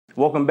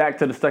Welcome back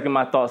to the Stuck in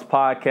My Thoughts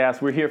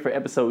podcast. We're here for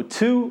episode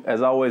 2.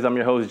 As always, I'm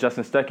your host,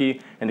 Justin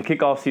Stuckey. And to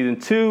kick off season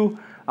 2,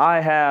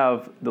 I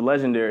have the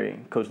legendary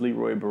Coach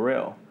Leroy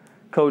Burrell.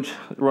 Coach,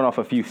 run off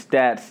a few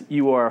stats.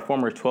 You are a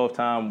former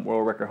 12-time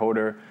world record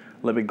holder,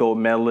 Olympic gold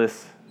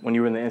medalist. When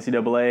you were in the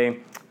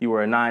NCAA, you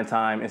were a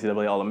 9-time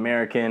NCAA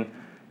All-American,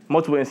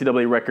 multiple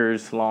NCAA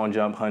records, long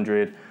jump,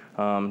 100,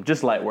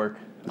 just light work.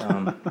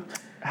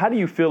 How do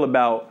you feel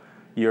about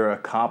your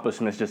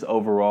accomplishments just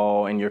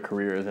overall in your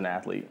career as an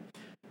athlete?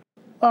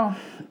 Well,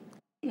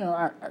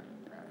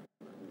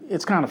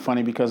 it's kind of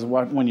funny because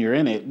when you're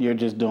in it, you're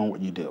just doing what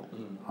you do.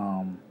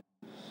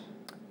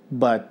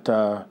 But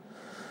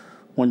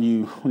when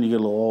you get a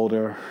little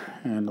older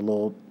and a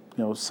little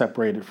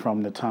separated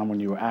from the time when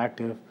you were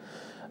active,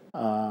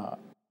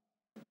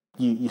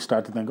 you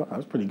start to think, oh, that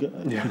was pretty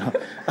good. Yeah.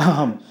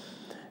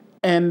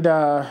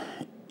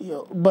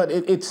 But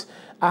it's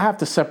I have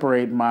to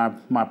separate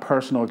my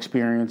personal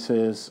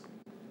experiences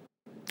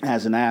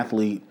as an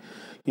athlete,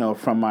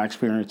 from my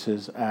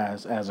experiences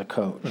as a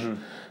coach,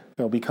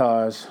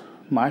 because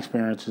my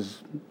experience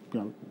is,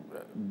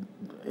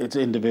 it's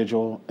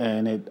individual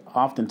and it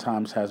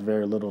oftentimes has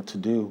very little to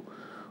do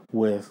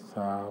with,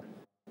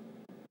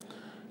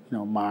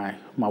 my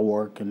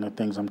work and the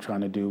things I'm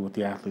trying to do with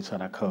the athletes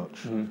that I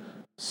coach.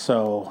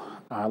 So,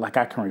 I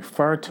can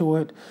refer to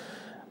it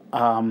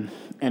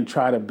and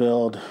try to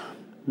build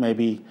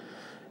maybe.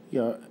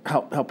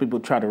 Help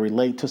people try to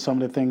relate to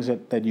some of the things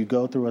that you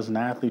go through as an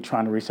athlete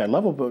trying to reach that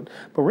level. But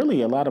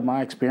really, a lot of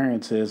my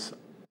experiences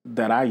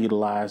that I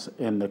utilize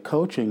in the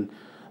coaching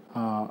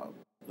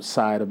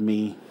side of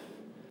me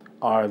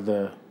are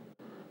the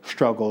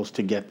struggles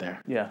to get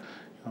there. Yeah.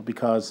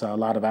 Because a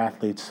lot of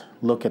athletes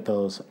look at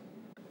those,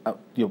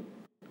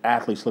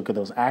 athletes look at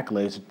those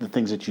accolades, the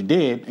things that you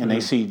did, and they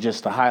see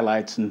just the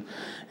highlights and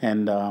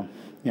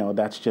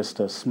that's just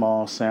a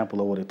small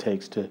sample of what it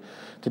takes to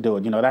do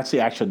it. That's the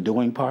actual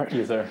doing part.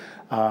 Yes, sir.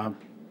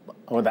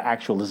 Or the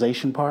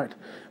actualization part.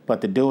 But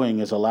the doing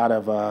is a lot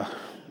of,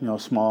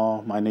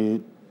 small,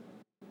 minute,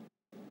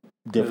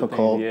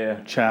 difficult,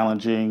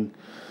 challenging,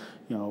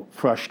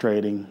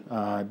 frustrating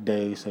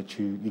days that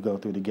you go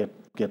through to get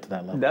to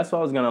that level. That's what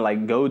I was going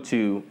to go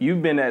to.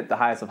 You've been at the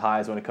highest of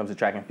highs when it comes to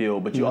track and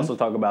field, but you also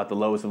talk about the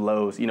lowest of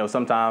lows.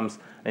 Sometimes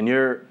in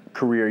your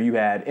career you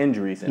had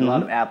injuries, and a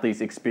lot of athletes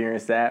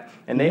experience that,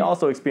 and they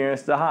also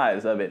experience the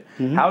highs of it.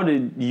 How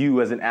did you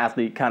as an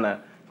athlete kind of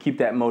keep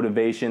that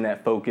motivation,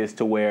 that focus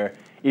to where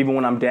even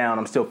when I'm down,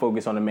 I'm still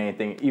focused on the main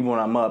thing. Even when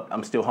I'm up,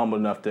 I'm still humble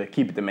enough to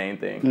keep it the main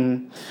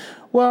thing.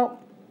 Well,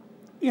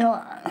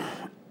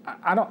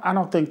 I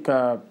don't think,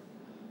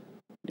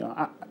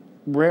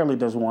 rarely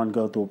does one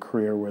go through a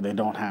career where they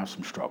don't have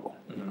some struggle,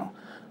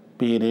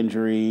 be it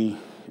injury,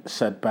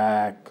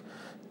 setback,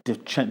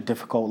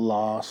 difficult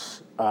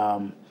loss.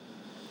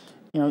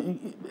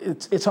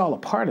 It's all a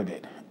part of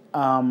it.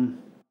 And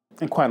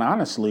quite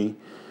honestly,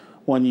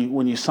 when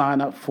you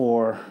sign up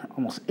for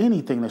almost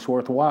anything that's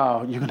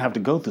worthwhile, you're gonna have to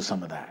go through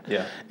some of that.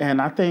 Yeah.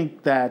 And I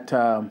think that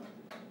a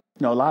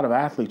lot of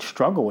athletes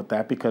struggle with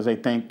that because they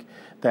think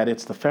that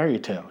it's the fairy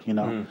tale.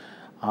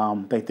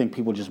 They think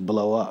people just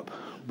blow up,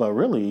 but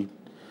really,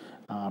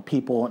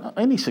 people,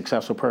 any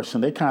successful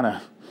person, they kind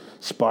of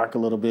spark a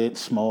little bit,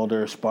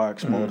 smolder,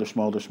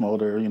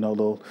 smolder.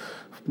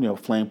 Little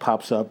flame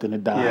pops up, then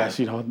it dies.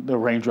 Yeah. The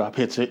raindrop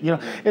hits it.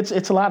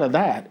 It's a lot of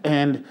that.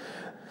 And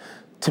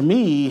to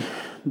me,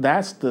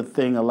 that's the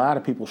thing a lot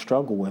of people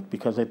struggle with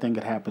because they think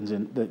it happens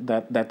in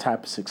that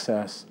type of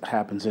success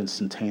happens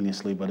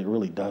instantaneously, but it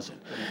really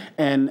doesn't.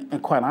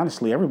 And quite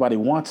honestly, everybody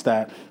wants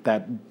that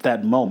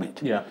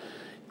moment. Yeah.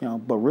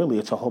 But really,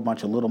 it's a whole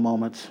bunch of little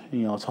moments.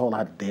 It's a whole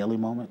lot of daily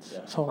moments. Yeah.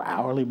 It's a whole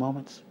hourly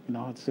moments.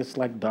 It's just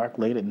like dark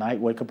late at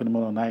night, wake up in the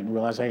middle of the night and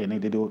realize, hey, I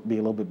need to be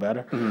a little bit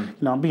better.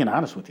 I'm being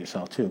honest with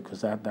yourself too,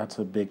 because that's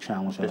a big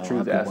challenge. The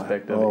truth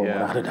aspect of it,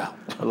 yeah. Without a doubt.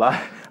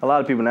 A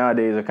lot of people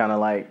nowadays are kind of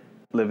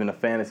live in a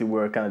fantasy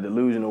world, kind of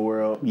delusional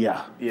world.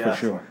 Yeah, for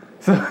sure.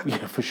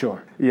 Yeah, for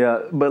sure.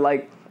 Yeah, but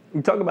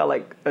you talk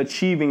about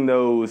achieving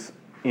those,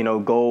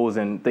 goals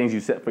and things you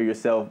set for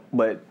yourself,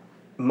 but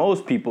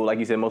most people, like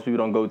you said, most people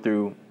don't go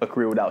through a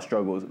career without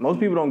struggles. Most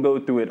people don't go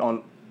through it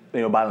on,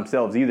 by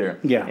themselves either.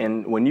 Yeah.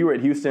 And when you were at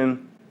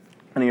Houston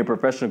and in your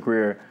professional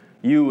career,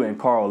 you and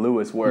Carl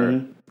Lewis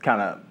were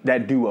kind of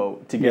that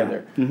duo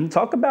together. Yeah.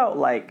 Talk about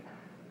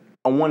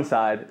on one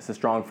side, it's a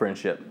strong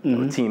friendship, a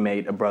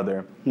teammate, a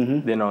brother.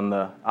 Then on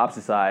the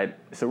opposite side,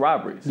 it's a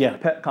rivalry, it's a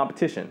pet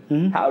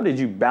competition. How did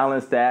you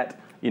balance that?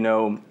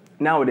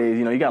 Nowadays,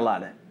 you got a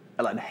lot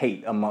of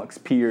hate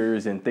amongst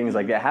peers and things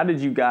like that. How did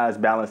you guys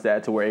balance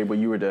that to where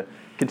you were to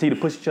continue to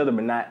push each other,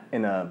 but not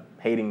in a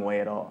hating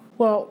way at all?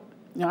 Well,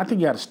 I think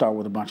you got to start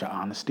with a bunch of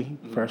honesty,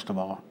 first of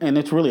all. And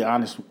it's really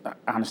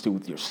honesty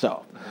with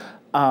yourself.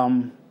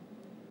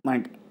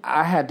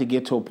 I had to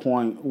get to a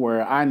point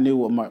where I knew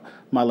what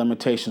my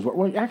limitations were.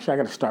 Well, actually, I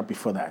got to start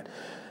before that.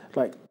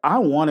 I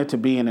wanted to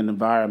be in an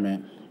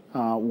environment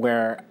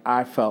where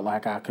I felt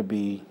like I could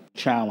be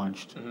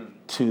challenged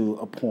to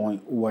a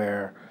point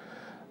where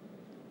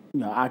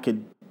I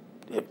could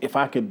if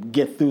I could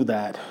get through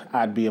that,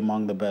 I'd be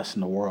among the best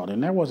in the world.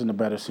 And there wasn't a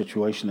better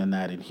situation than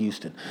that in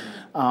Houston.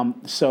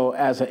 So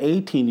as an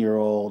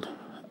 18-year-old,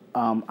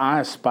 I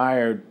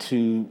aspired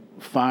to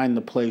find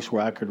the place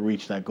where I could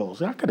reach that goal.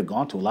 So I could have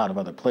gone to a lot of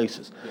other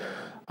places.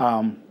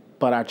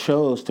 But I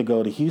chose to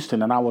go to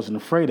Houston, and I wasn't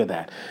afraid of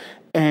that.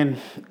 And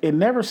it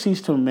never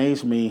ceased to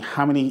amaze me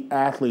how many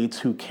athletes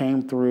who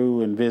came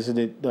through and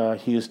visited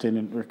Houston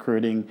and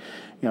recruiting,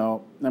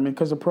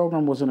 because the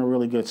program was in a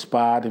really good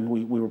spot, and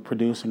we were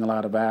producing a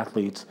lot of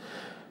athletes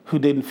who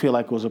didn't feel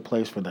like it was a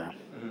place for them.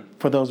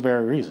 For those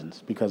very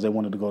reasons, because they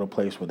wanted to go to a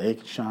place where they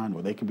could shine,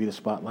 where they could be the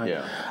spotlight.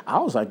 Yeah. I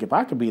was like, if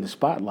I could be the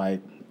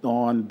spotlight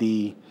on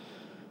the,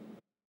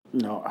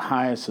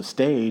 highest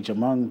stage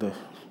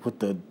with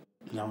the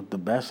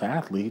best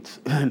athletes,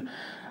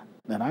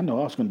 then I know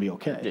I was going to be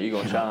okay. Yeah, you're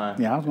going to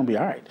shine. Yeah, I was going to be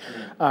all right.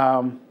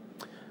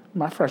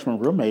 My freshman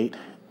roommate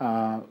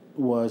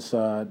was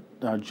Joe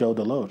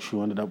Deloach,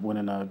 who ended up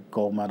winning a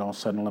gold medal on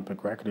Southern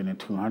Olympic record in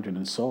 200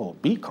 in Seoul,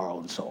 beat Carl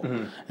in Seoul,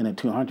 and in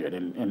 200,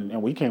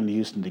 and we came to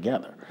Houston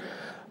together.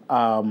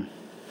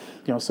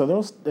 So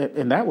those,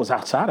 and that was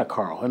outside of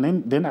Carl,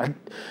 and then I,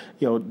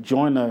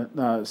 joined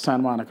the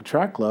Santa Monica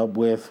Track Club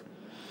with,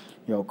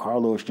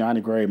 Carl Lewis, Johnny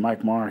Gray,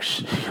 Mike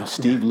Marsh,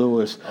 Steve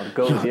Lewis.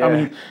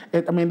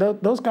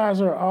 Those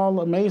guys are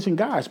all amazing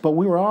guys, but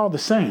we were all the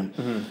same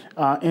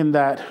in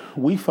that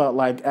we felt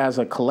like as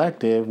a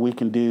collective we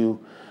can do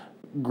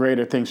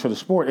greater things for the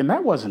sport. And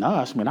that wasn't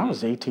us. I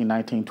was 18,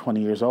 19,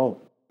 20 years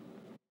old.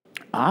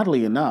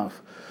 Oddly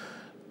enough,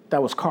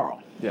 that was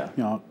Carl. Yeah.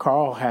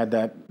 Carl had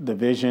the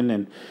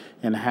vision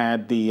and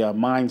had the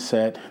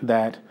mindset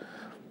that,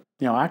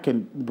 I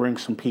can bring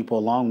some people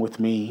along with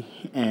me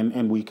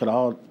and we could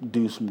all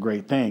do some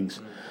great things.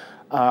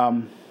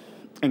 And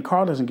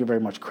Carl doesn't get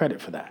very much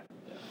credit for that.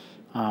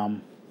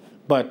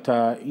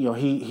 But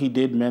he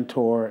did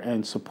mentor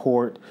and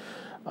support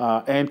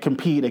and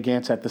compete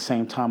against, at the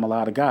same time, a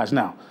lot of guys.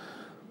 Now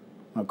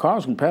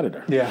Carl's a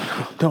competitor. Yeah.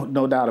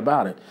 No doubt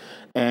about it.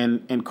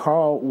 And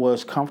Carl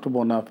was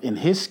comfortable enough in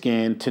his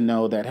skin to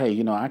know that,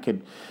 hey, I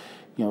could,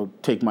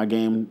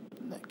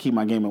 keep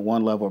my game at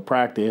one level of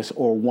practice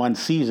or one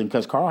season,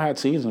 because Carl had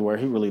seasons where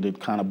he really did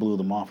kind of blew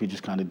them off. He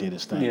just kind of did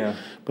his thing. Yeah.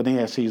 But then he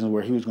had seasons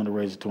where he was going to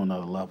raise it to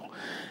another level.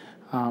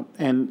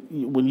 And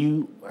when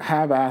you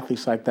have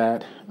athletes like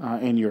that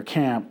in your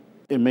camp,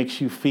 it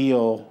makes you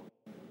feel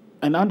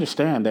and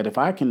understand that if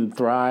I can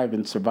thrive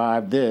and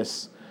survive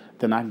this,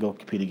 then I can go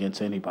compete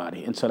against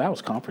anybody. And so that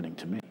was comforting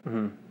to me.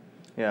 Mm-hmm.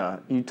 Yeah.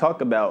 You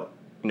talk about,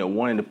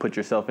 wanting to put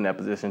yourself in that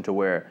position to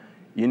where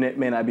you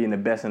may not be in the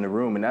best in the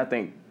room. And I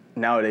think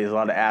nowadays a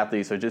lot of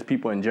athletes or just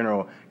people in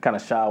general kind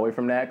of shy away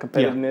from that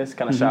competitiveness,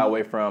 kind of shy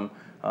away from,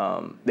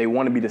 they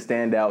want to be the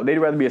standout. They'd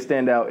rather be a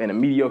standout in a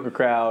mediocre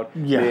crowd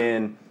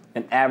than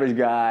an average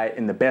guy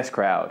in the best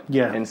crowd.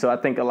 Yeah. And so I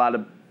think a lot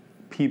of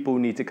people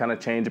need to kind of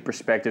change the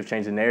perspective,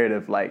 change the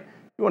narrative. Like,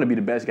 you want to be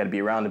the best, you got to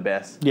be around the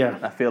best. Yeah.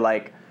 I feel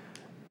like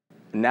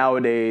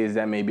nowadays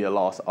that may be a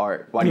lost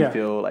art. Why do you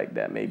feel like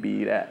that may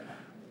be that?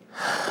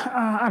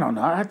 I don't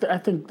know. I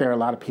think there are a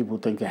lot of people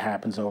who think it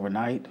happens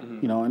overnight,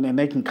 and then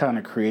they can kind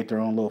of create their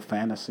own little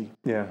fantasy.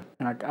 Yeah.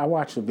 And I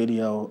watched a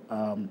video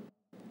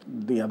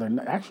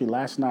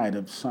last night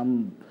of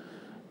some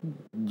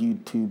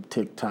YouTube,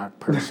 TikTok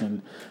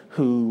person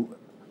who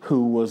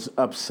was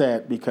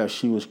upset because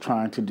she was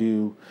trying to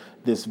do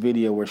this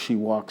video where she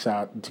walks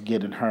out to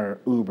get in her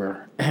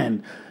Uber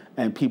and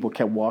people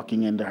kept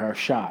walking into her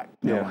shot.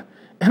 And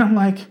I'm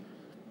like,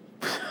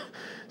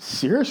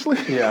 seriously?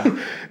 Yeah.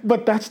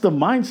 But that's the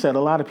mindset a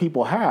lot of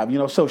people have,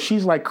 So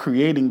she's like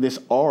creating this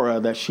aura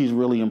that she's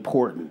really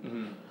important.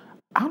 Mm-hmm.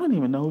 I don't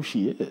even know who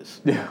she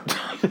is. Yeah.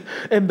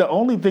 And the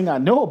only thing I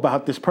know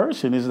about this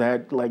person is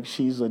that, like,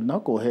 she's a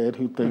knucklehead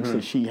who thinks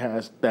that she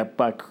has, that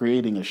by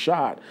creating a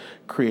shot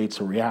creates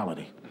a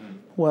reality. Mm-hmm.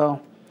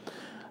 Well,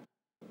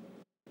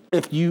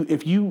 if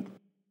you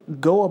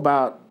go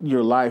about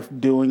your life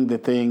doing the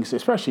things,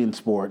 especially in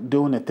sport,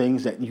 doing the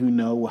things that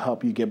will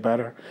help you get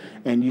better,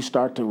 and you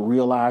start to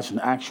realize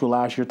and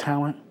actualize your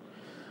talent,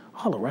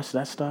 all the rest of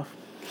that stuff,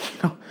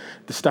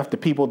 the stuff that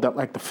people that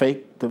like the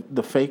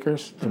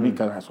fakers, to me,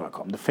 because that's what I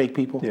call them, the fake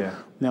people. Yeah.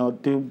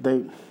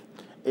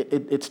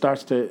 It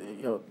starts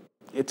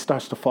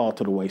to fall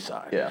to the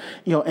wayside. Yeah.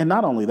 And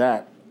not only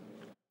that,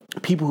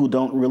 people who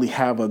don't really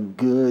have a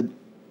good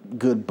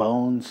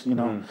bones,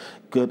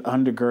 good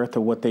undergirth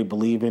of what they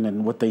believe in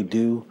and what they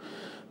do,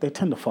 they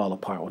tend to fall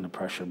apart when the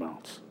pressure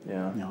mounts.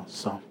 Yeah.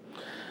 So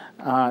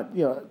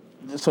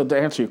to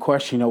answer your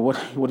question,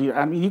 what do you?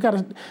 I mean, you got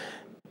to.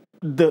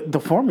 The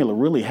formula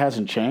really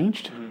hasn't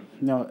changed.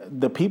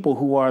 The people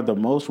who are the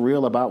most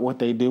real about what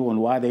they do and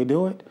why they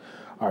do it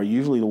are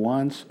usually the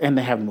ones, and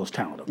they have the most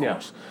talent, of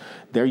course.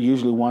 They're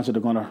usually the ones that are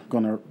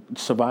going to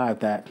survive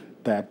that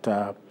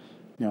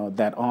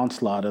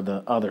onslaught of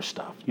the other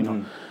stuff.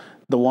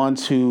 The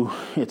ones who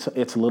it's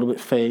a little bit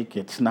fake,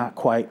 it's not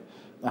quite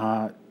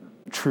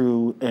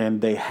true,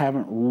 and they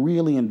haven't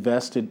really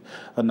invested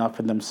enough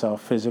in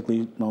themselves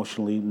physically,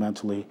 emotionally,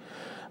 mentally,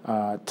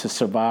 to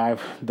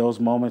survive those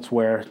moments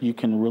where you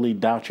can really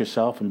doubt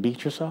yourself and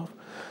beat yourself,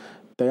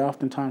 they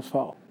oftentimes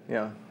fall.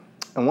 Yeah.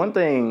 And one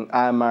thing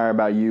I admire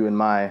about you and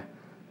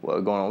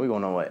we're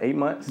going on 8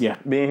 months? Yeah.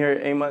 Being here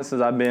 8 months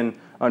since I've been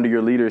under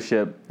your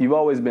leadership, you've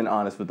always been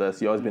honest with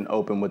us. You've always been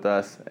open with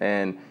us.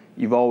 And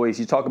you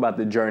talk about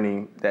the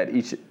journey that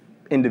each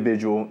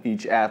individual,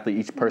 each athlete,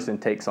 each person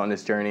takes on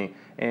this journey.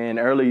 And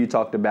earlier you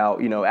talked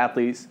about,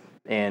 athletes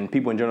and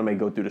people in general may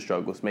go through the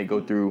struggles, may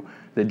go through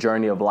the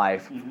journey of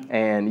life. Mm-hmm.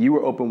 And you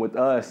were open with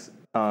us,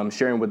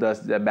 sharing with us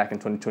that back in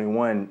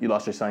 2021, you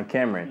lost your son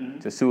Cameron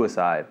to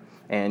suicide.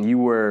 And we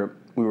were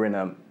in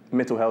a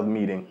mental health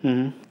meeting.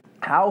 Mm-hmm.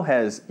 How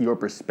has your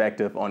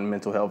perspective on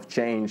mental health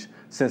changed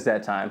since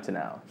that time to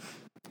now?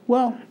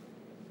 Well,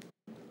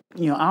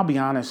 I'll be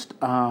honest.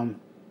 I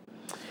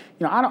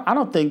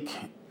don't think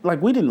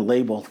we didn't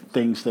label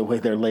things the way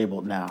they're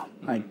labeled now.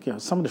 Like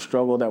some of the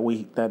struggle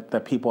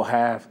that people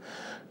have,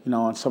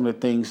 and some of the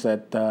things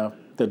that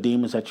the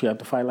demons that you have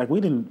to fight. Like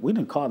we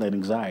didn't call that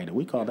anxiety.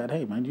 We call that,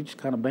 hey man, you just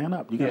kind of band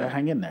up. You got to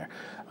hang in there.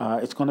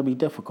 It's going to be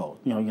difficult.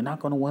 You're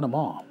not going to win them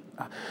all.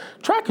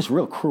 Track is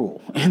real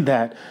cruel in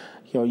that,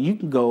 you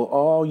can go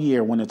all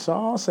year when it's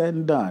all said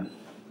and done.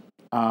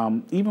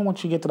 Even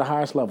once you get to the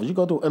highest levels, you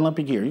go through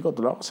Olympic year, you go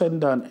through all said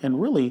and done,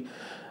 and really,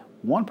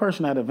 one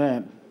person at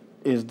event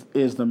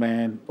is the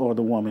man or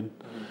the woman,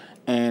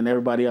 and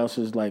everybody else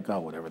is like, oh,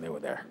 whatever, they were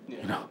there,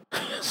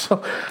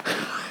 So,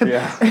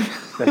 yeah,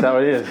 that's how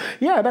it is.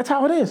 Yeah, that's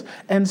how it is,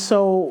 and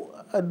so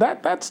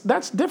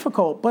that's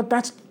difficult, but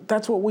that's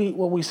what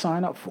we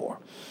sign up for.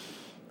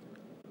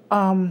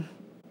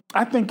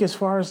 I think as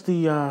far as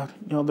the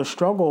the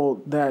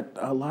struggle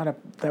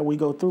that we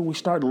go through, we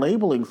start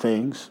labeling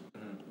things,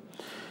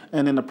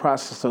 and in the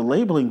process of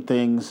labeling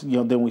things,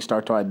 then we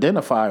start to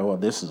identify, well,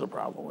 this is a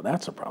problem, well,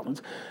 that's a problem.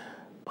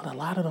 But a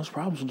lot of those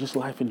problems are just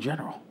life in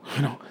general.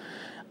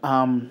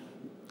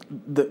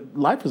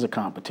 Life is a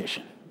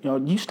competition.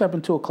 You step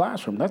into a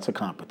classroom, that's a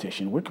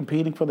competition. We're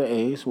competing for the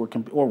A's, we're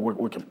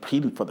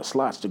competing for the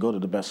slots to go to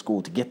the best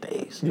school to get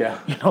the A's. Yeah.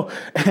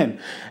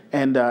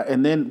 And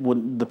then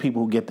when the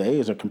people who get the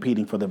A's are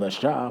competing for the best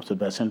jobs, the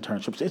best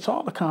internships, it's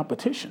all a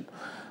competition.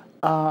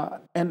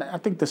 And I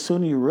think the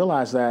sooner you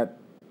realize that,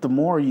 the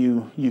more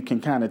you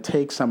can kind of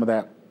take some of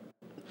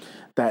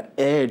that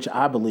edge,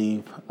 I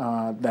believe,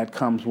 that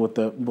comes with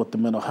the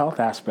mental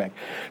health aspect,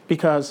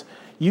 because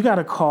you got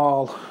to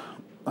call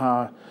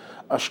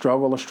a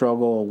struggle,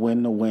 a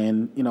win, a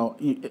win,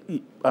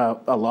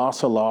 a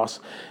loss.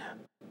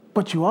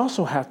 But you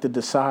also have to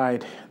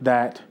decide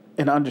that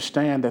and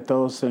understand that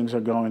those things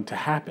are going to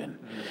happen.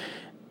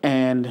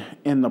 And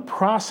in the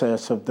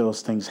process of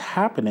those things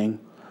happening,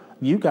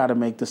 you got to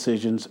make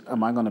decisions.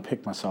 Am I going to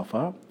pick myself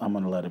up? I'm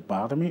going to let it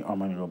bother me, or I'm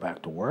going to go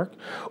back to work,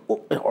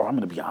 or I'm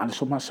going to be honest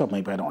with myself.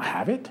 Maybe I don't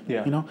have it.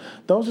 Yeah.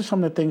 Those are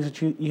some of the things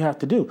that you have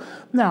to do.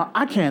 Now,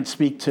 I can't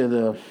speak to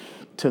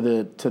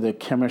the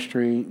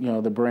chemistry,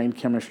 the brain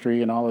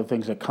chemistry and all the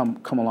things that come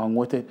along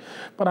with it,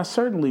 but I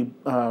certainly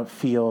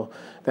feel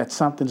that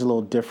something's a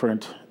little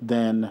different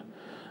than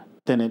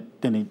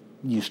it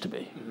used to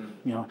be.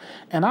 Mm-hmm.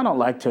 And I don't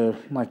like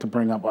to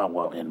bring up,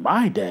 well, in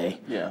my day,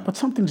 but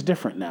something's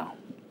different now.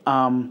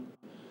 I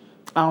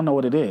don't know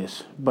what it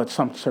is, but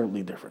something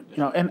certainly different.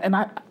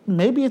 And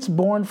maybe it's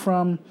born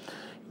from,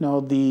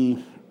 the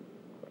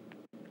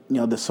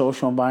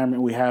social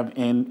environment we have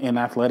in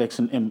athletics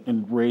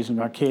and raising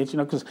our kids.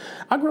 Because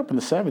I grew up in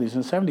the 70s.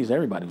 In the 70s,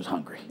 everybody was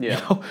hungry. Yeah.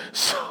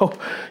 So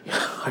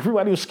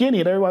everybody was skinny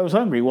and everybody was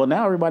hungry. Well,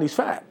 now everybody's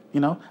fat.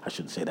 I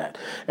shouldn't say that.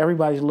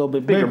 Everybody's a little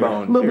bit bigger.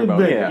 Bone. A little bit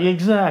bigger. Yeah.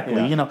 Exactly.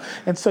 Yeah.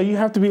 And so you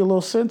have to be a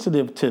little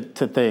sensitive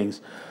to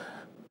things.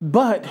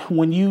 But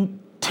when you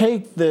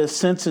take the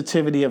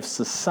sensitivity of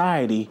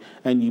society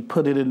and you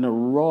put it in the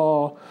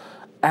raw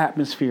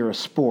atmosphere of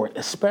sport,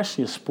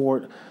 especially a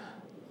sport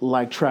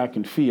like track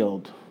and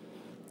field,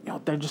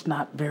 they're just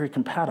not very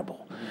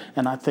compatible. Mm-hmm.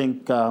 And I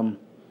think,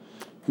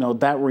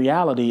 that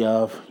reality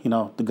of,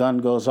 the gun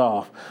goes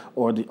off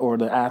or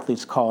the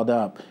athlete's called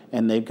up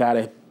and they've got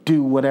to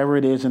do whatever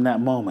it is in that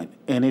moment.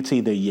 And it's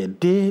either you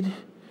did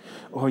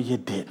or you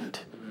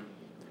didn't. Mm-hmm.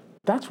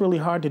 That's really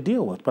hard to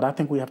deal with, but I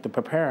think we have to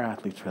prepare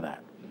athletes for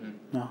that.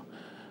 Mm-hmm.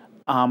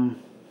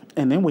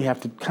 And then we have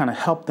to kind of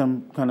help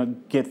them kind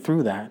of get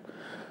through that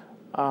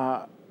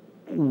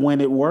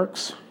when it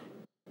works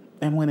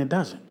and when it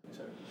doesn't.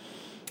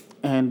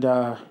 And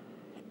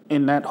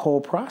in that whole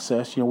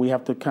process, we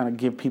have to kind of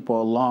give people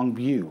a long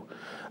view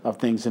of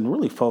things and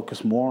really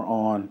focus more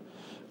on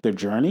their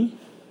journey,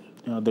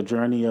 the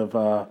journey of,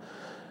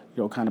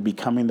 kind of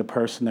becoming the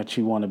person that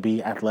you want to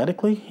be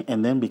athletically,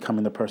 and then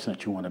becoming the person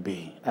that you want to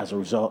be as a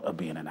result of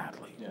being an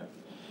athlete.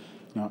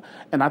 Yeah.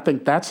 And I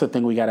think that's the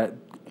thing we got to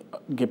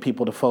get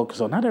people to focus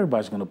on. Not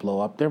everybody's going to blow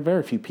up. There are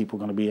very few people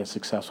going to be as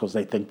successful as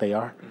they think they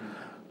are,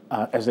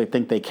 as they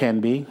think they can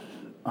be.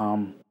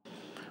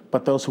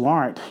 But those who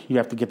aren't, you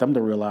have to get them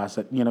to realize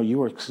that, you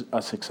were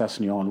a success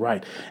in your own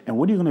right. And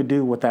what are you going to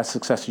do with that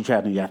success that you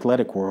had in the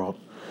athletic world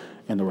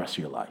in the rest of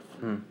your life?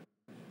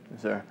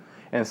 Yes, sir.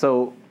 And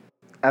so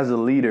as a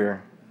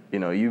leader,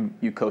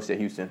 you coached at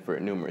Houston for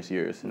numerous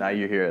years. Now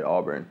you're here at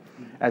Auburn.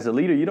 As a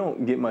leader, you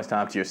don't get much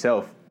time to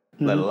yourself,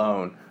 let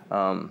alone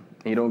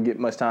you don't get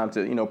much time to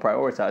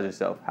prioritize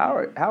yourself.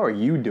 How are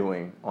you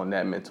doing on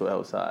that mental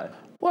health side?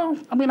 Well,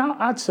 I mean,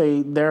 I'd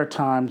say there are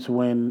times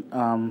when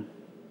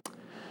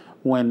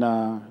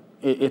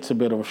it's a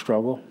bit of a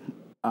struggle.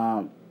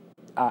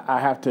 I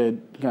have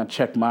to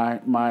check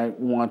my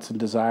wants and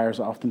desires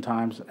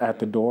oftentimes at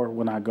the door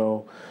when I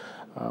go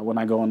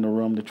in the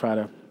room to try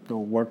to go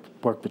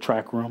work the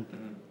track room.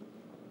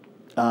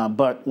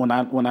 But when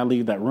I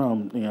leave that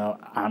room,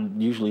 I'm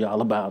usually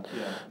all about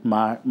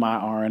my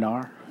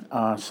R&R.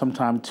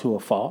 Sometimes to a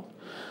fault.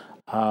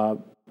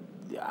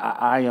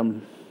 I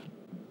am.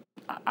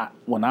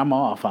 When I'm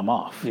off, I'm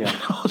off. Yeah.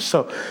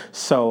 So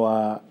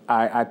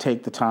I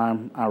take the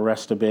time. I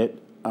rest a bit.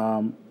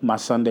 My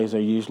Sundays are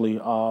usually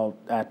all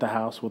at the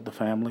house with the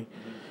family,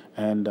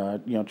 and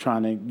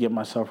trying to get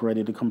myself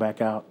ready to come back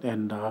out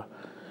and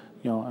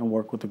and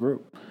work with the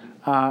group.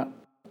 I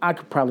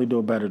could probably do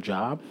a better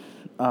job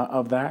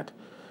of that,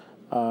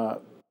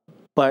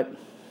 but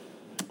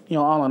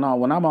all in all,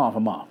 when I'm off,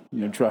 I'm off.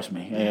 Trust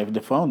me. If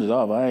the phone is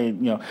off, I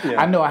ain't.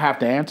 I know I have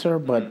to answer,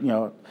 but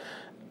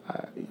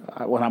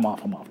when I'm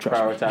off, I'm off.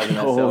 Trust Prioritizing me.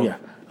 that Oh self.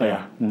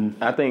 yeah.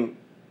 Mm-hmm. I think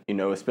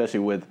especially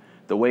with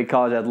the way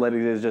college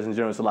athletics is, just in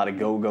general, it's a lot of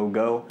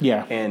go.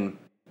 Yeah. And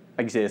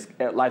like you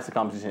said, life's a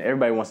competition.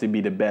 Everybody wants to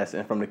be the best.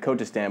 And from the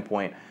coach's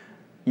standpoint,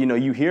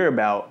 you hear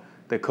about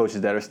the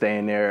coaches that are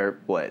staying there,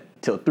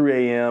 till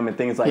 3 a.m. and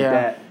things like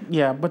that.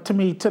 Yeah, but to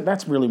me,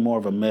 that's really more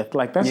of a myth.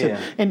 Like that's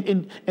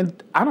and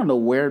I don't know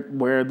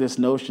where this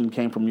notion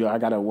came from. I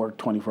got to work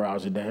 24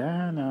 hours a day.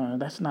 No,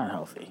 that's not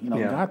healthy.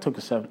 God took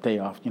a 7th day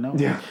off.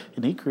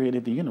 And He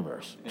created the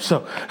universe.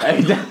 So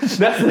that's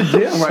the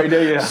gym right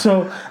there. Yeah.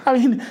 So I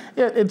mean,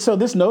 and so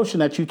this notion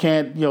that you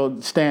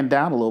can't stand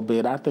down a little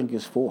bit, I think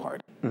is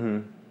foolhardy.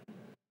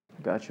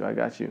 Mm-hmm. I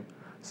got you.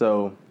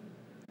 So,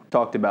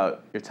 talked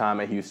about your time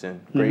at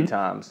Houston, great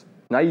times.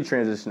 Now you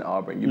transition to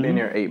Auburn. You've been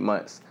here 8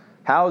 months.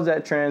 How's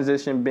that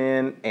transition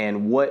been,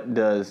 and what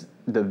does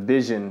the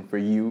vision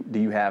do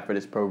you have for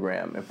this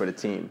program and for the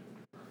team?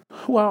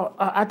 Well,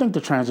 I think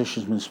the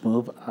transition's been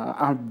smooth.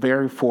 I'm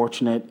very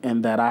fortunate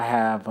in that I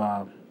have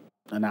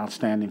an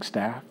outstanding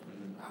staff.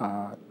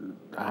 I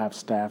have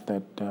staff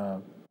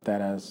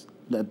that's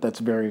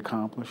very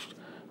accomplished.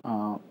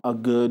 A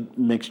good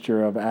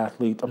mixture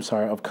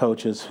of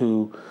coaches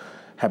who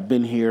have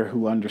been here,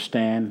 who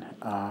understand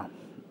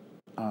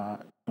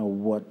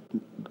what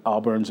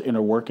Auburn's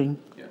inner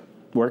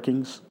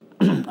workings,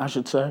 I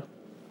should say.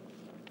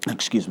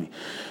 Excuse me.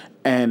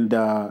 And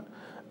a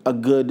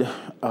good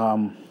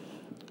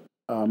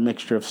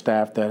mixture of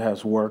staff that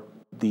has worked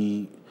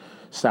the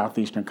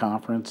Southeastern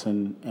Conference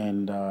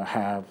and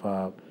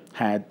have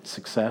had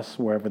success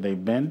wherever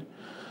they've been.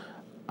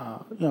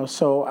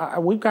 So I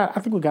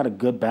think we've got a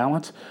good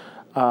balance.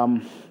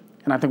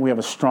 And I think we have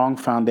a strong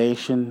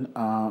foundation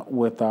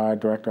with our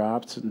director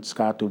of ops,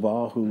 Scott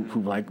Duvall, who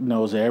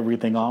knows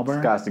everything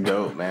Auburn. Scott's the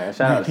GOAT, man.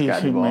 Shout out to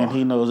Scott Duvall. Man,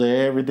 he knows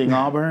everything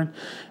Auburn,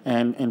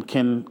 and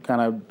can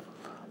kind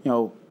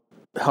of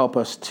help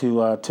us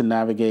to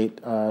navigate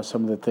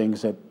some of the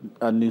things that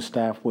a new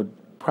staff would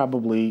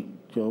probably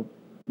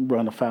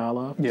run afoul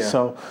of.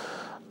 Yeah.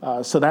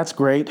 So that's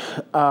great.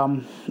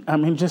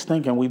 Just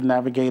thinking, we've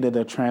navigated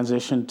a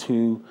transition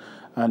to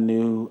a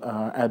new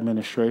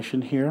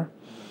administration here.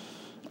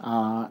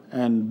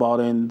 And brought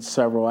in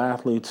several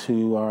athletes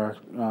who are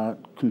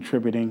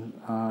contributing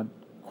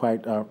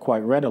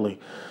quite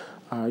readily.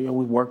 We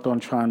worked on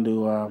trying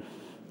to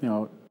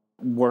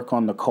work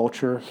on the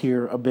culture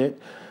here a bit.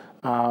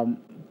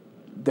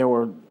 There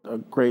were a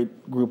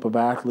great group of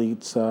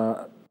athletes,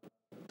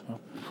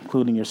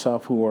 including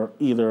yourself, who are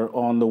either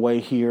on the way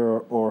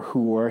here or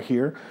who are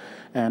here,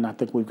 and I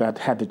think we've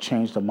had to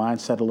change the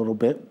mindset a little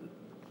bit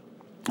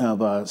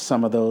of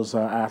some of those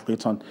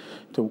athletes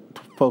to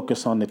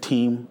focus on the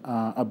team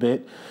a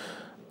bit.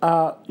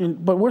 But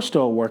we're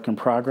still a work in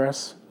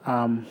progress.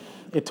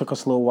 It took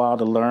us a little while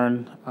to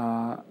learn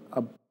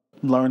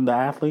the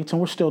athletes,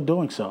 and we're still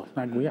doing so.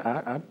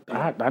 I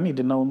need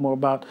to know more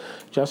about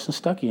Justin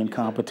Stuckey in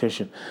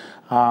competition.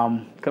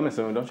 Coming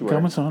soon, don't you worry.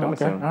 Coming soon. All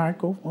right,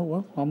 cool.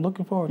 Well, I'm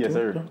looking forward to it.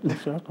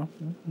 Yes, sir.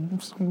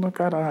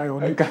 Look at eye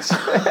on it.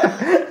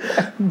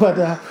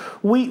 But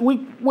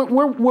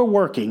we're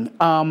working.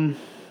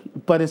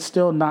 But it's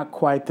still not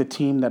quite the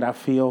team that I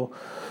feel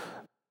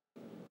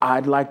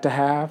I'd like to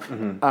have.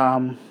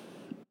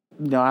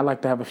 Mm-hmm. I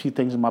like to have a few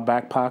things in my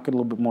back pocket, a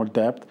little bit more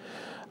depth.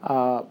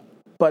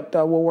 But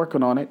we're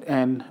working on it,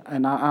 and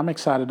I'm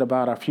excited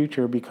about our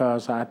future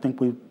because I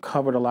think we've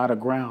covered a lot of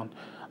ground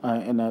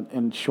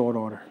in short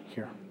order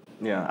here.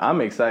 Yeah,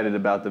 I'm excited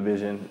about the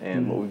vision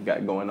and what we've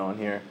got going on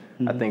here.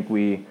 I think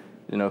we,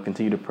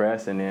 continue to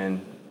press and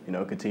then,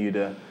 continue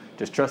to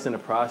just trust in the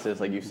process,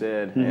 like you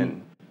said,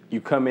 and you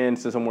come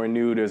into somewhere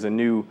new, there's a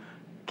new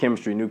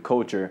chemistry, new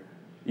culture.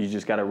 You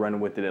just got to run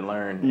with it and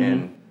learn. Mm-hmm.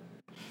 And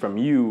from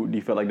you, do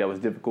you feel like that was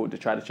difficult to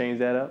try to change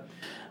that up?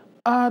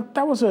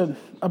 That was a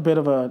bit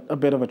of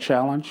a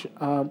challenge.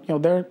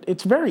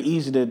 It's very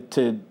easy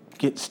to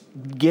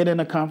get in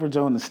a comfort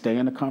zone and stay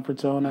in a comfort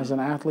zone as an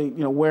athlete.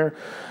 Where,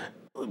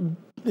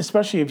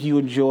 especially if you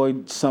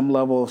enjoyed some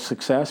level of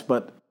success,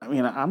 but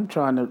I'm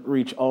trying to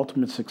reach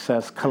ultimate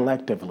success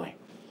collectively.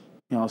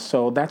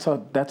 So that's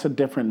a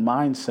different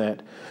mindset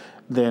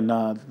than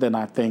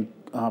I think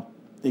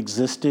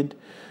existed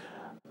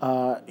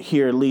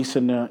here, at least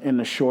in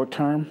the short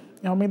term.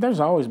 There's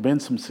always been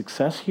some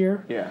success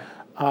here. Yeah.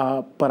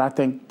 But I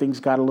think things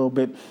got a little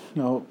bit,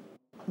 a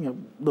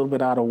little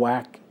bit out of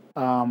whack,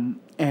 and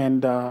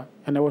there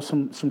were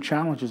some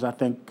challenges I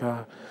think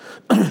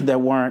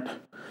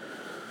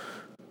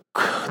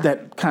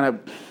that kind of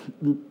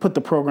put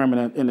the program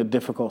in a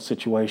difficult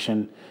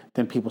situation.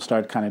 Then people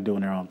started kind of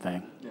doing their own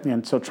thing,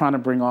 and so trying to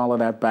bring all of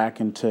that back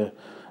into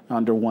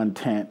under one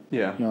tent,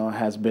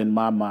 has been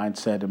my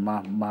mindset and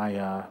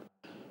my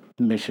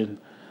mission.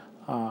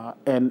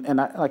 And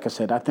like I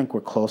said, I think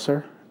we're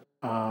closer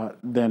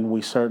than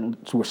we're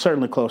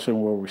certainly closer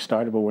than where we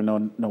started, but we're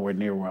nowhere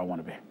near where I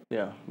want to be.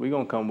 Yeah, we're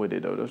going to come with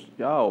it, though.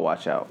 Y'all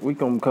watch out. We're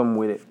going to come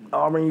with it.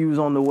 Auburn U's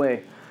on the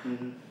way.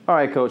 Mm-hmm. All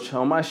right, Coach.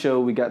 On my show,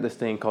 we got this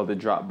thing called the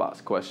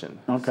Dropbox question.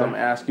 Okay. So I'm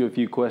going to ask you a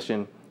few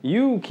questions.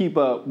 You keep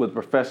up with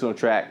professional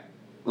track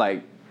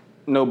like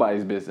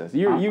nobody's business.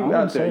 You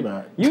out there. Say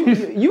that.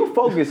 You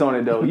focus on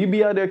it, though. You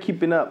be out there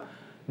keeping up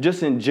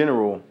just in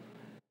general.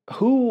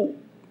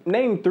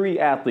 Name 3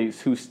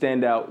 athletes who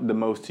stand out the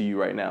most to you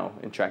right now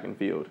in track and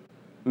field,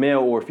 male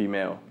or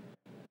female.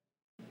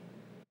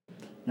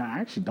 No, I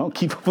actually don't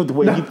keep up with the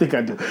way you think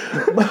I do.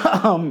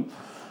 But,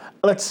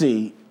 let's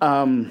see.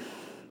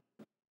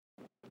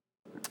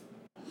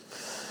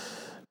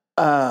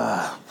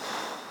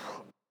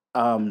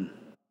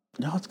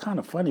 It's kind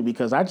of funny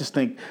because I just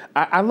think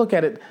I look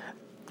at it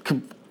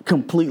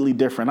completely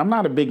different. I'm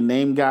not a big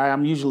name guy.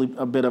 I'm usually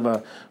a bit of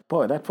a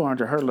that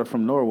 400 hurdler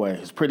from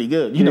Norway is pretty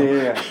good.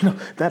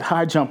 That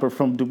high jumper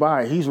from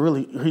Dubai, he's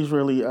really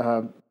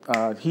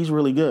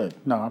good.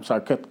 No, I'm sorry,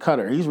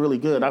 Cutter. He's really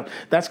good.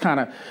 That's kind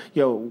of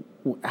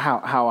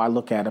how I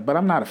look at it. But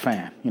I'm not a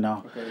fan. Okay,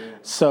 yeah.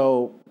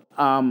 So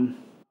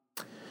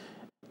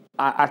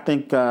I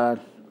think to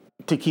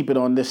keep it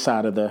on this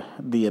side of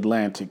the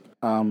Atlantic,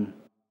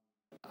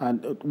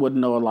 what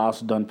Noah Lyles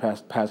has done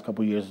past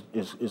couple of years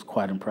is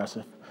quite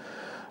impressive.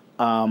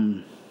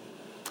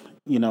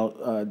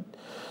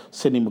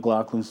 Sydney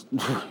McLaughlin's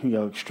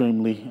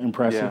extremely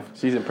impressive. Yeah,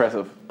 she's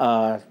impressive.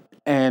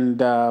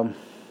 And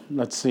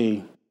let's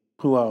see,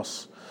 who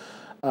else?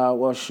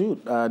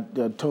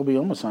 Toby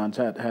Omasan's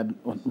had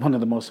one of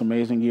the most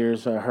amazing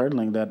years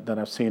hurdling that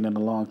I've seen in a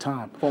long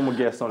time. Former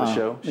guest on the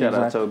show. Shout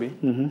out Toby.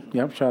 Mm-hmm.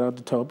 Yep, shout out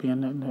to Toby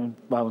and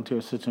volunteer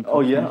assistant coach. Oh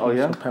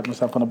yeah. So pat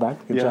myself on the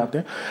back. Good job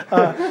there.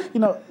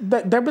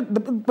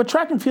 But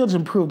track and field's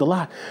improved a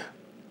lot.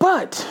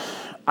 But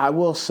I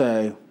will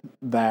say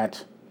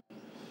that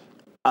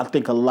I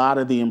think a lot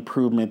of the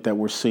improvement that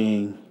we're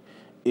seeing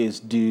is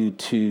due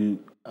to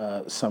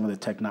some of the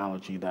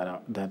technology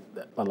that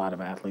a lot of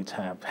athletes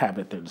have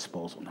at their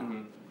disposal now.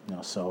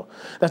 Mm-hmm. So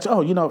that's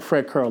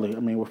Fred Curley.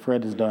 What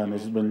Fred has done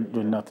has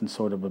been nothing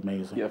sort of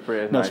amazing. Yeah,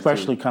 Fred.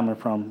 Especially coming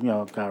from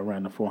a guy who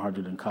ran the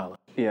 400 in college.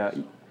 Yeah,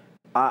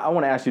 I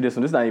want to ask you this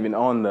one. This is not even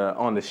on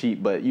the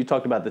sheet, but you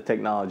talked about the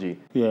technology.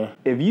 Yeah.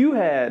 If you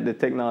had the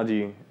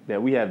technology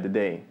that we have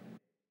today,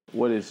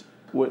 what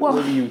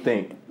do you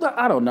think?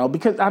 I don't know,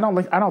 because I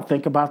don't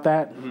think about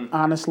that,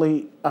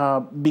 honestly,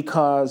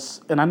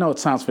 because, and I know it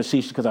sounds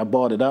facetious because I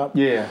brought it up.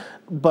 Yeah.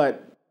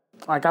 But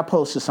like I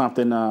posted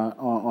something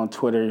on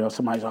Twitter,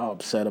 somebody's all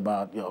upset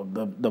about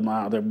the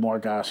mile. There are more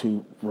guys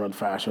who run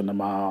faster in the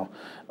mile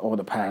over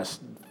the past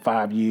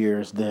 5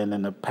 years than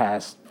in the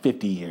past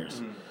 50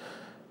 years. Mm-hmm.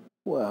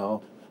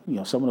 Well,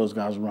 some of those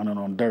guys are running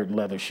on dirt and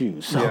leather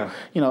shoes. So,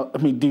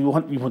 do you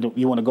want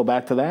to go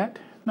back to that?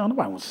 No,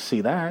 nobody wants to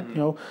see that.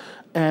 Mm-hmm.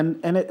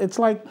 And it's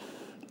like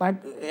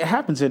it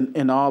happens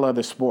in all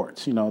other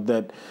sports,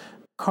 that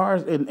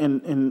cars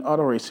in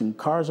auto racing,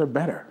 cars are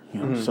better,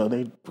 so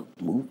they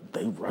move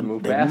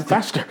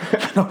faster.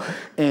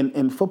 And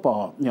in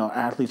football,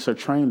 athletes are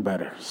trained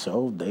better,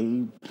 so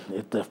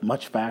it's a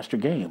much faster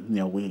game.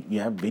 You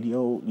have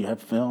video, you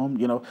have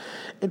film,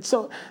 and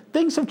so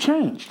things have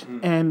changed.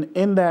 And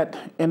in that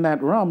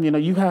realm,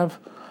 you have.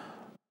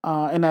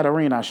 In that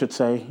arena, I should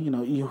say,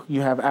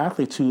 you have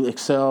athletes who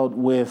excelled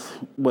with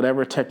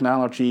whatever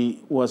technology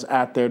was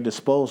at their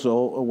disposal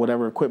or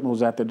whatever equipment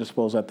was at their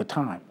disposal at the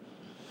time.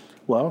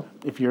 Well,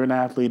 if you're an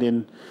athlete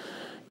in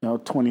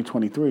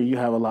 2023, you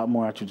have a lot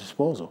more at your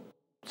disposal.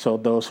 So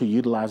those who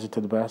utilize it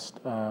to the best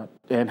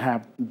and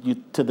have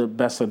to the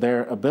best of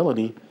their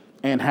ability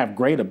and have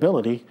great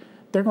ability,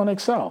 they're going to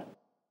excel.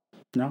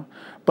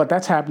 But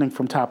that's happening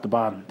from top to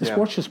bottom. The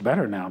sport's just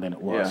better now than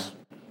it was.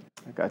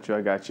 Yeah.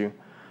 I got you.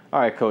 All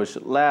right, Coach,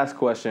 last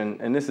question,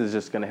 and this is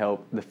just going to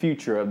help the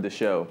future of the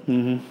show.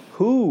 Mm-hmm.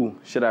 Who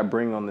should I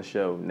bring on the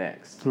show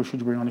next? Who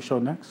should you bring on the show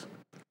next?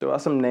 Throw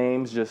out some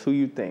names, just who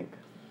you think.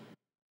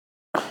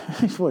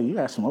 Well, you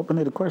asked some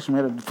open-ended question,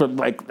 man.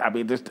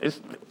 There's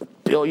a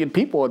billion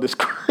people on this.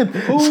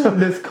 Who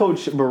does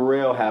Coach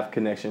Burrell have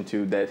connection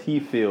to that he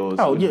feels?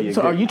 Oh, yeah.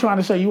 So are you trying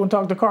to say you want to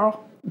talk to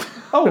Carl?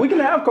 Oh, we can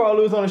have Carl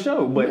Lewis on the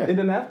show, but Yeah. it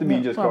doesn't have to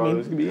be just Carl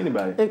Lewis. It could be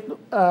anybody.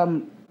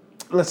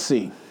 Let's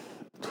see.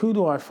 Who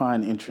do I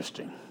find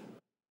interesting?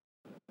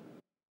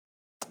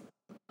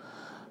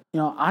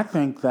 I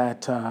think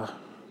that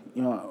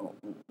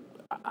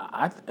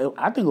I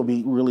think it'll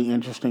be really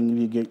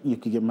interesting if you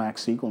could get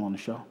Max Siegel on the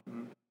show.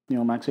 You know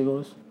who Max Siegel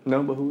is?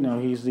 No, but who? No,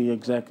 he's the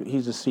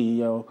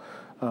CEO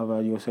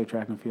of USA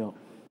Track and Field.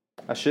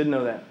 I should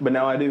know that, but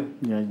now I do.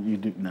 Yeah, you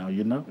do. Now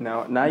you know.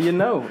 Now you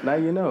know. Now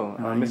you know.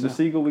 Mr.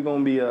 Siegel, we're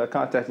going to be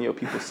contacting your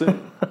people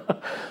soon.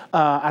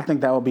 I think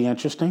that will be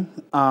interesting.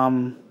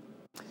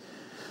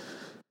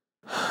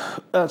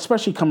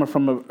 Especially coming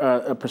from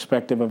a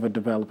perspective of a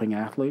developing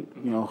athlete,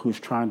 who's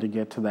trying to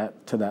get to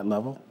that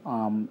level.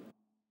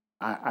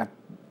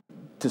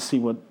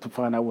 To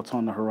find out what's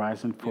on the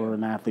horizon for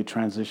an athlete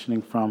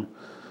transitioning from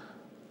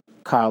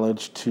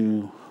college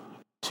to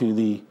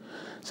the.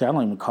 See, I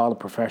don't even call it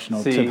professional.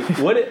 I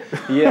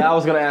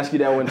was going to ask you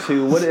that one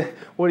too.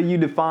 What do you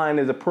define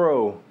as a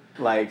pro?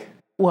 Like?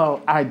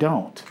 Well, I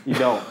don't. You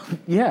don't?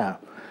 Yeah,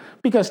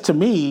 because to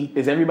me,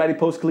 is everybody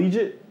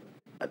post-collegiate?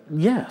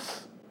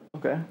 Yes.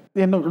 Okay.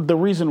 And the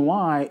reason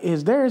why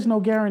is there is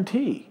no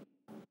guarantee.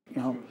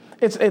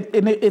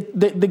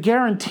 The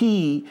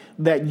guarantee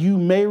that you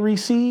may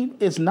receive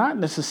is not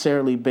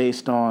necessarily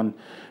based on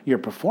your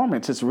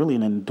performance. It's really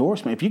an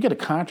endorsement. If you get a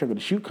contract with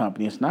a shoe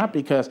company, it's not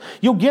because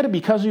you'll get it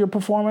because of your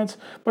performance,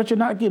 but you're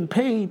not getting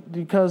paid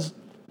because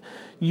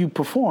you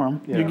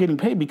perform. Yeah. You're getting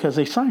paid because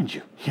they signed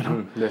you.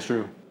 That's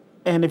true.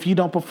 And if you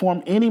don't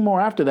perform anymore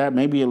after that,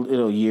 maybe a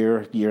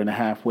year and a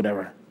half,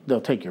 whatever,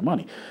 they'll take your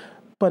money.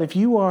 But if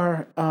you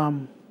are,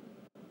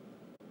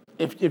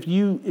 if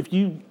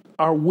you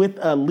are with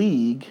a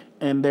league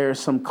and there's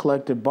some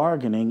collective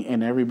bargaining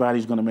and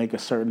everybody's going to make a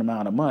certain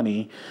amount of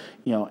money,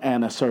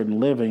 and a certain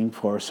living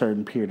for a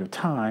certain period of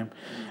time,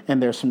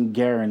 and there's some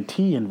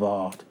guarantee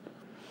involved,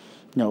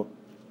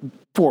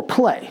 for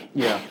play.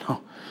 Yeah.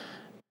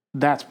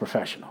 That's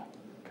professional.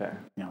 Okay.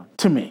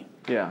 To me.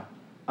 Yeah.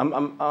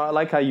 I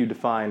like how you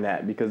define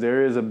that because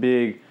there is a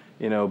big,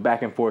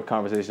 back and forth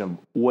conversation of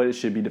what it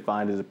should be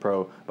defined as a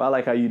pro. But I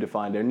like how you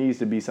define there needs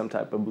to be some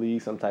type of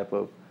league, some type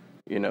of,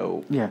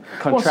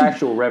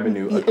 contractual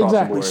revenue across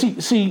the board.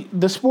 See,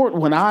 the sport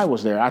when I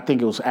was there, I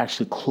think it was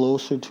actually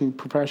closer to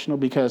professional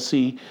because,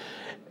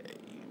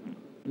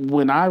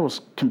 when I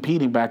was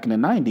competing back in the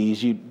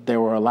 90s,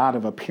 there were a lot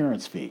of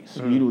appearance fees.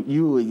 Mm-hmm.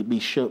 You would be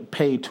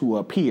paid to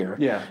appear,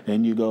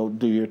 and you go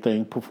do your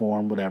thing,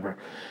 perform, whatever.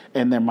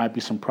 And there might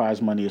be some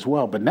prize money as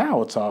well. But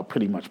now it's all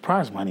pretty much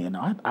prize money. And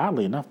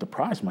oddly enough, the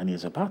prize money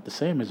is about the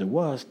same as it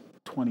was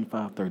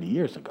 25, 30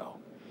 years ago.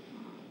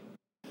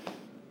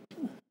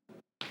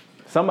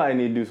 Somebody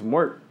need to do some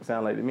work,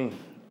 sound like to me.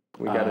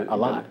 We got a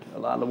lot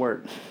of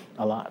work.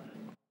 A lot.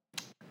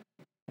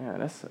 Yeah,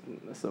 that's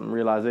some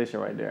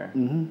realization right there.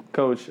 Mm-hmm.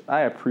 Coach,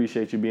 I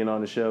appreciate you being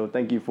on the show.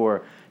 Thank you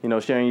for,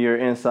 sharing your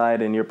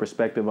insight and your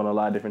perspective on a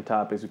lot of different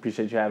topics. We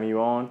appreciate you having you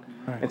on.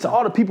 Right. And to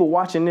all the people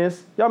watching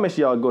this, y'all make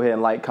sure y'all go ahead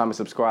and like, comment,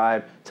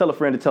 subscribe, tell a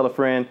friend to tell a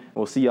friend, and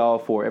we'll see y'all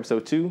for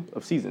episode 2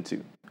 of season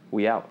 2.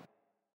 We out.